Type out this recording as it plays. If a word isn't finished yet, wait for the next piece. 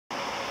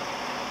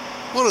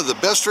One of the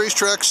best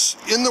racetracks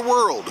in the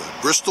world,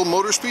 Bristol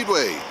Motor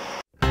Speedway.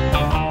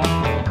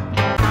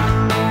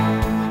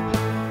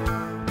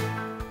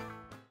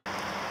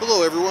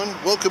 Hello everyone,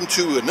 welcome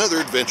to another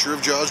adventure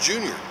of Jaws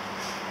Jr.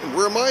 And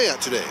where am I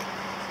at today?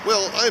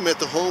 Well, I'm at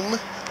the home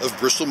of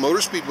Bristol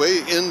Motor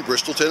Speedway in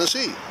Bristol,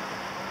 Tennessee.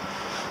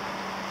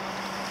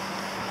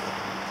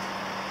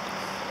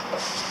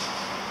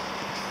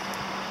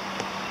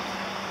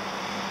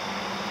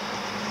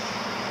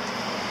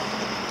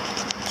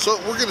 So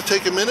we're going to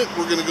take a minute,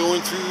 we're going to go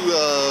in through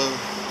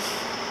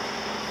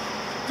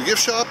the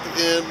gift shop,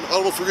 and I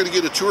don't know if we're going to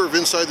get a tour of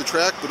inside the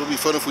track, but it'll be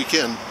fun if we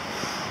can.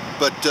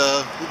 But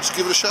we'll just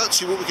give it a shot,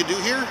 see what we can do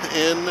here,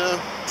 and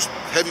just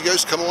have you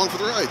guys come along for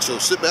the ride. So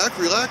sit back,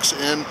 relax,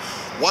 and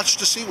watch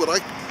to see what I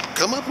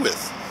come up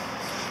with.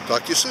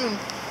 Talk to you soon.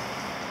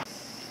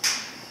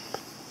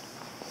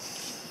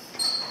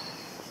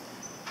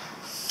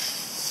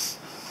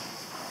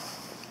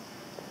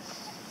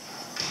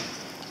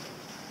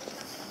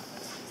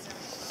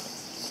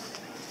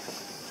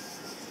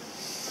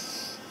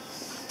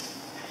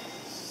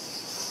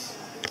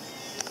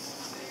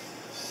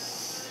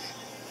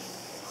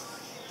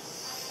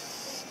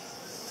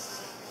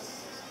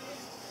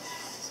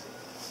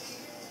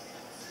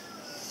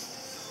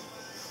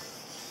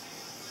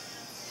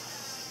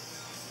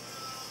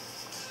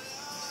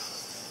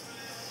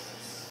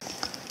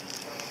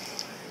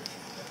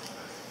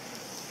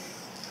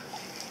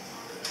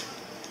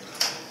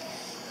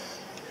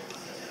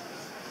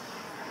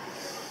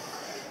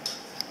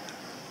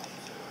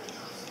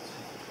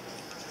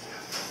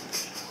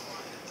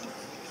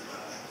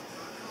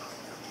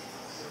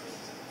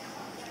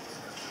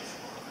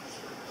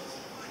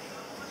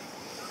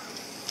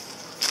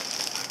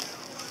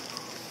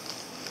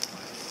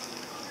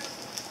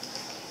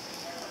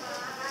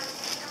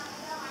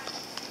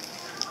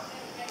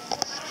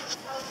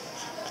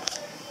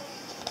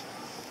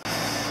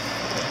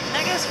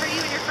 For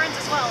you and your friends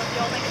as well, if you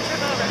all make a trip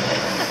over.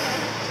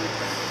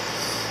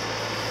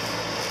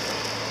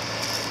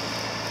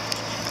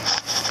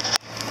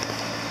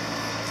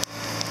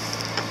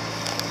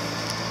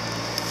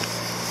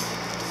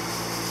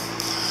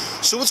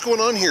 So what's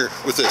going on here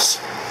with this?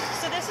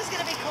 So this is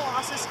going to be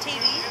Colossus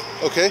TV.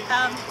 Okay.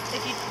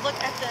 If you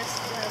look at the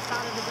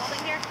side of the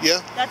building here,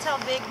 yeah, that's how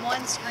big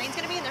one screen's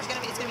going to be, and it's going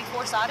to be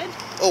four-sided.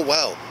 Oh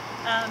wow.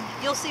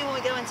 You'll see when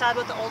we go inside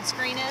what the old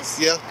screen is.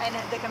 Yeah. And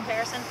the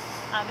comparison.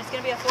 It's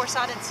going to be a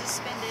four-sided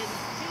suspended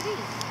TV.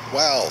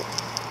 Wow.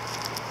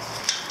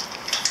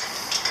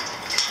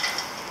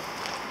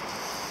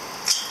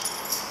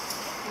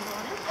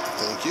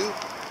 Thank you.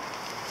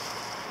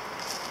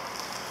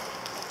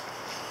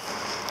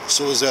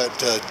 So is that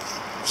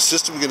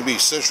system going to be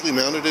centrally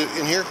mounted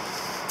in here?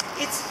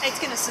 It's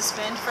going to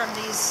suspend from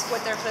these,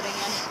 what they're putting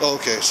in. Oh,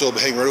 okay. So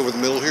it'll hang right over the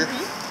middle here?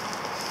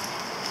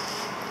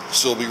 Mm-hmm.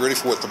 So it'll be ready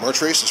for what, the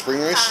March race, the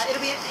spring race?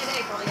 It'll be in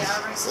April, yeah.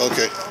 Our race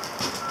okay. In April.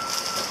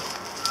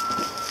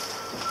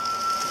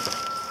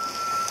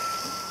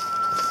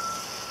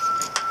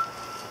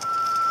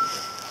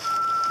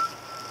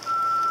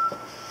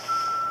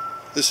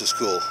 This is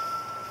cool. That's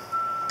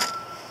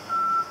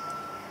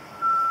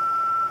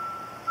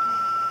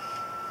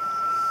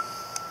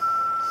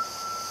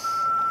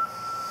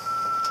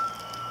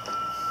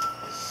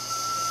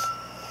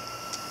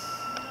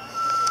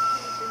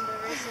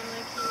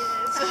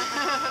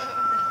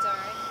all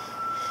right.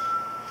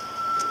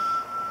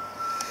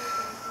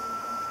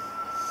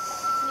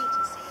 It's neat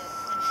to see it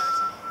in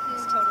person.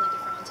 It's totally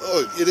different on TV.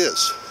 Oh, it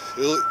is.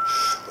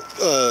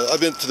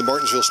 I've been to the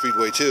Martinsville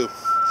Speedway too,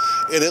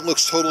 and it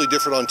looks totally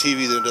different on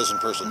TV than it does in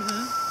person.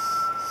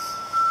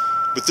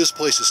 Mm-hmm. But this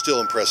place is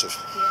still impressive.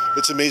 Yeah.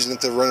 It's amazing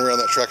that they run around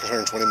that track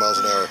 120 miles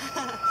an hour.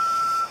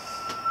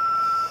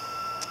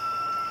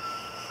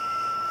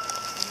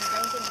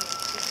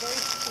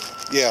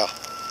 Yeah,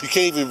 you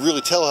can't even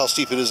really tell how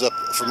steep it is up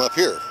from up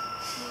here.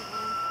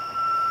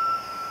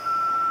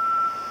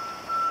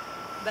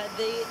 But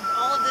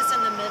all of this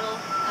in the middle,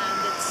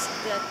 that's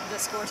the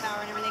score tower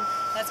and everything,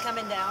 that's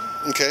coming down.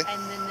 Okay.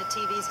 And then the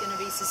TV is going to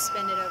be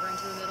suspended over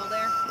into the middle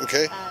there.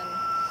 Okay.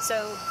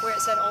 So where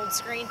it said old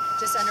screen,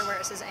 just under where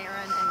it says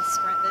Aaron and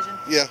Sprint Vision,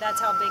 yeah, that's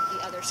how big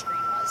the other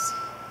screen was.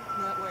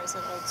 Where it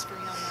said old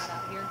screen on that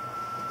out here.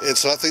 And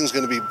so that thing's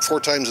going to be 4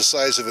 times the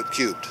size of it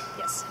cubed.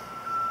 Yes.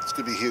 It's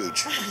going to be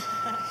huge.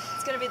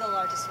 It's going to be the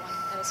largest one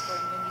at a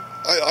sporting venue.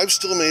 I'm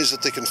still amazed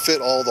that they can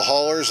fit all the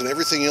haulers and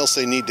everything else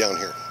they need down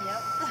here.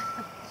 Yep.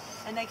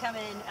 And they come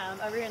in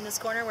over here in this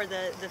corner where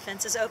the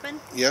fence is open.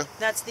 Yeah.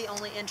 That's the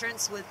only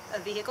entrance with a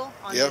vehicle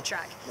on yeah. the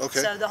track.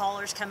 Okay. So the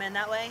haulers come in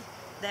that way.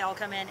 They all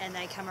come in and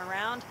they come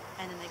around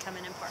and then they come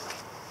in and park.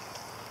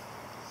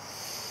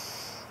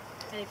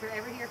 And if you're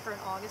ever here for an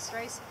August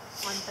race,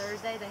 on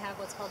Thursday they have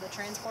what's called the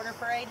Transporter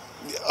Parade.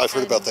 Yeah, I've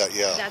heard about that,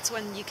 yeah. That's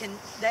when you can,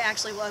 they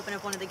actually will open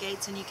up one of the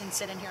gates and you can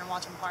sit in here and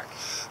watch them park.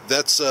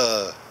 That's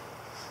the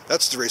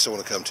race I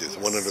want to come to, yes.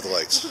 The one under the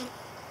lights.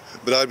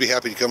 But I'd be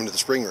happy to come to the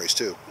spring race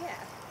too. Yeah.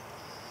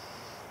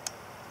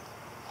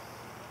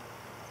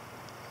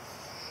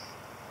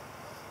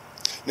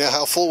 Now,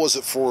 how full was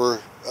it for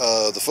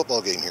the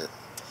football game here?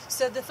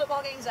 So the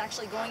football game is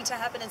actually going to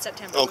happen in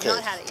September. Okay. We've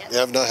not had it yet.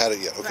 Yeah, I've not had it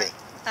yet. Okay.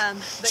 Right.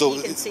 But so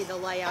you can see the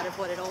layout of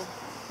what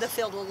the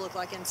field will look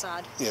like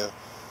inside. Yeah.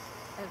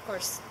 And of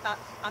course,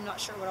 I'm not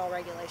sure what all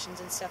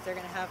regulations and stuff they're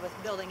going to have with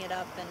building it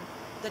up and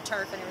the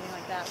turf and everything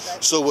like that.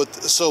 But so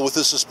with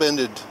this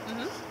suspended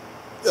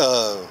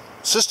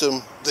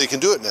system, they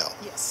can do it now.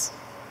 Yes.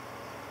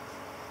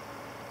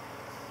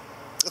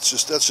 That's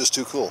just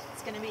too cool.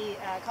 It's going to be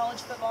college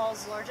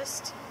football's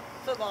largest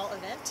football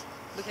event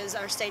because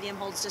our stadium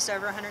holds just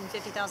over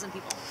 150,000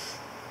 people.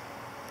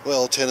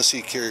 Well,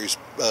 Tennessee carries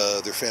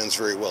their fans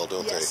very well,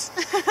 don't yes.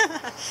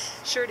 they?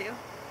 Sure do.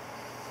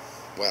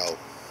 Wow.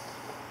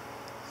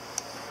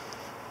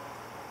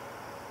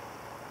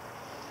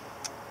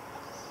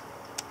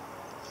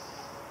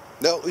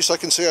 No, at least I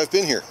can say I've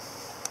been here.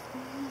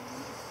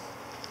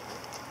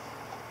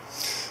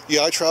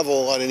 Yeah, I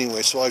travel a lot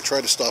anyway, so I try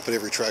to stop at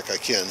every track I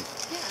can. Yeah.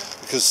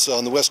 Because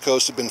on the West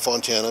Coast, I've been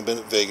Fontana, been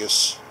at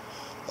Vegas,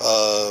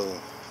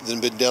 then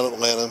been down at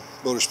Atlanta,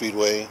 Motor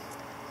Speedway,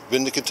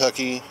 been to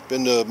Kentucky,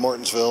 been to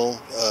Martinsville,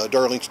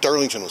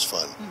 Darlington was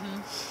fun.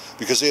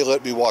 Because they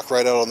let me walk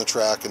right out on the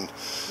track, and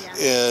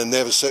they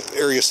have an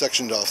area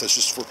sectioned off that's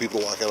just for people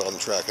to walk out on the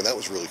track, and that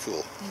was really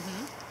cool.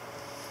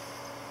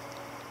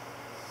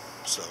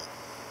 So.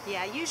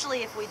 Yeah,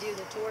 usually if we do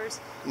the tours,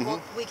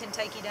 we can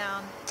take you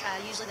down.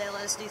 Usually they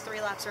let us do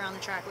 3 laps around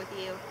the track with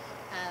you,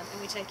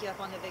 and we take you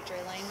up on the victory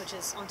lane, which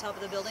is on top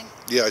of the building.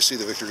 Yeah, I see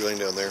the victory lane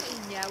down there.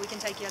 Yeah, we can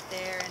take you up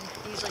there and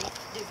usually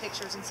do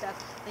pictures and stuff.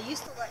 They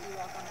used to let you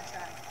walk on the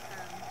track,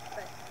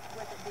 but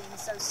with it being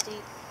so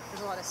steep,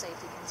 there's a lot of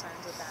safety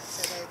concerns with that.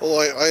 So well,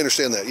 I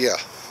understand that, yeah.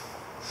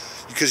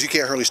 Because you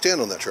can't hardly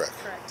stand on that track.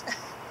 Correct.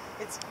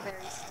 It's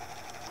very steep.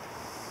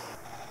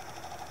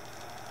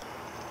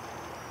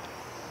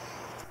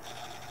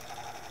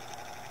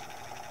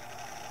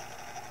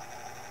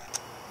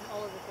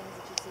 All of the things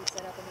that you see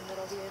set up in the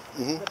middle here,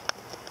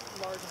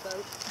 the large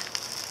boat,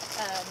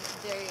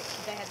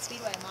 they had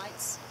Speedway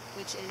Mites,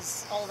 which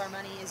is all of our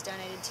money is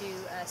donated to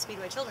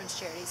Speedway Children's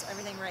Charities,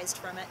 everything raised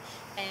from it,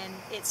 and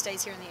it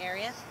stays here in the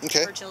area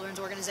for children's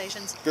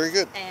organizations. Very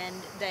good. And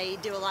they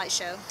do a light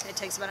show. It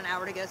takes about an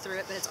hour to go through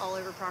it, but it's all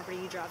over property.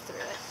 You drive through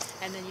it,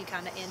 and then you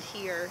kind of end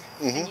here,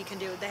 and you can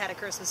do. They had a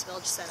Christmas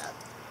village set up.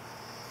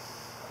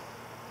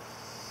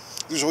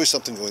 There's always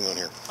something going on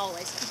here.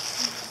 Always.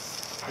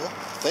 Well,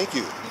 thank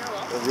you. You're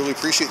welcome. I really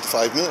appreciate the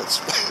 5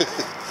 minutes.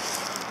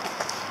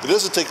 It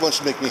doesn't take much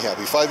to make me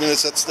happy. 5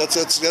 minutes,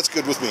 that's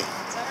good with me.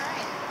 It's all right.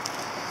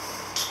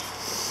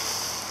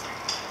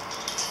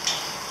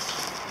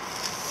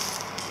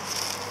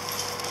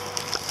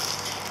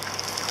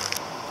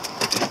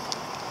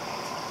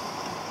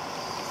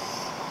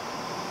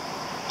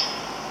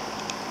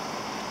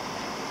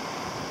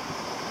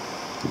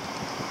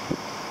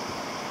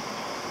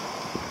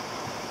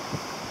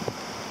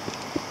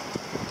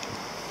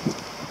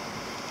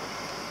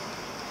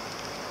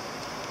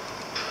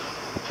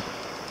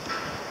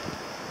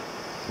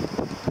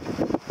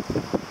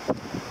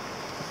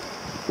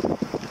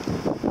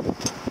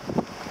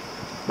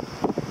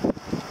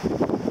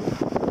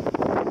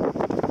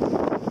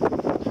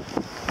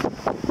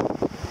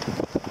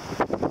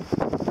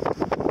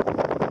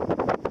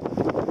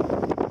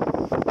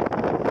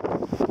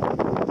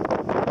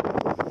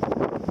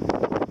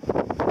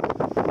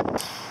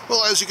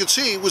 Well, as you can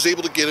see, was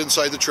able to get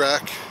inside the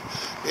track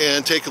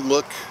and take a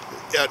look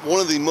at one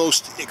of the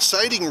most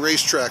exciting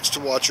racetracks to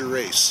watch a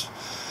race.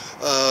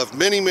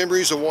 Many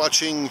memories of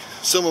watching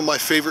some of my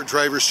favorite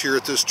drivers here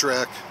at this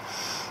track,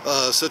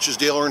 such as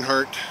Dale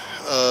Earnhardt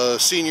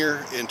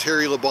Sr. and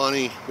Terry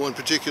Labonte. One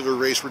particular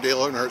race where Dale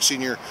Earnhardt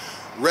Sr.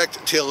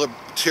 wrecked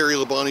Terry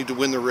Labonte to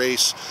win the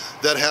race.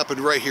 That happened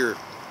right here.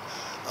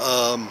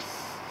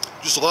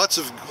 Just lots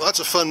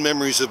of fun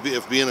memories of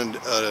being a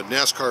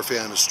NASCAR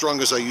fan, as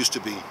strong as I used to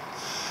be.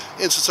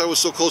 And since I was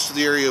so close to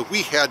the area,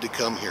 we had to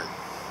come here.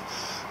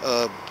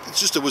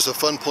 It was a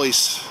fun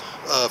place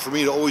for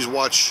me to always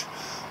watch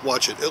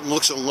it. It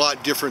looks a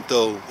lot different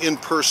though in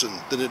person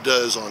than it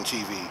does on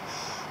TV.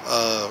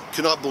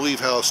 Cannot believe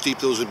how steep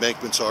those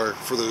embankments are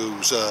for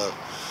those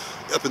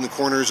up in the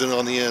corners and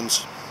on the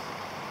ends.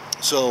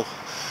 So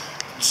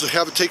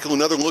just take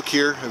another look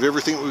here of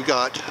everything that we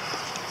got.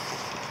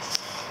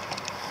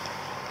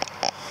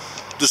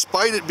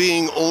 Despite it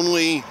being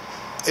only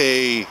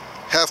a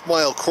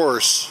half-mile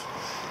course,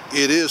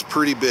 it is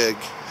pretty big.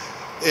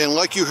 And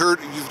like you heard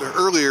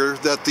earlier,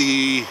 that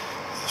the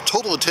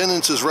total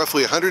attendance is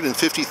roughly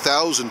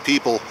 150,000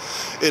 people.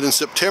 And in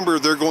September,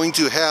 they're going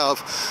to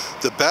have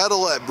the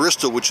Battle at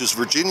Bristol, which is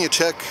Virginia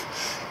Tech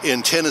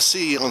in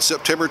Tennessee, on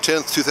September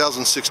 10th,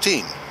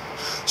 2016.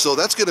 So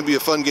that's going to be a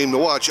fun game to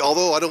watch.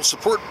 Although I don't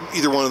support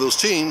either one of those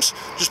teams,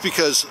 just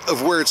because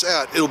of where it's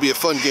at, it'll be a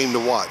fun game to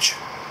watch.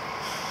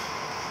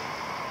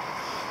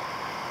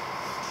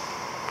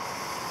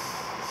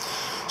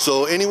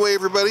 So anyway,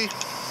 everybody,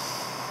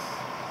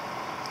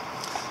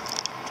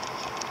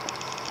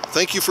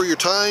 thank you for your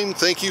time.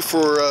 Thank you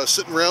for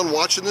sitting around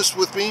watching this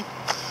with me.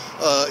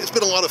 It's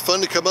been a lot of fun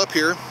to come up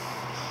here.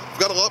 I've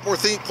got a lot more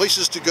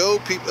places to go,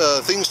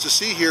 things to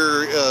see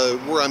here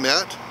where I'm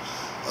at.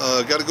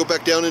 Got to go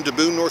back down into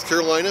Boone, North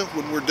Carolina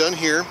when we're done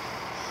here,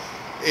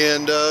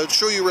 and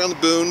show you around the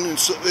Boone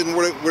and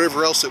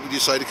whatever else that we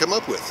decide to come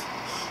up with.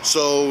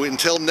 So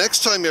until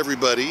next time,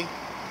 everybody,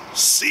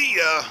 see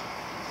ya!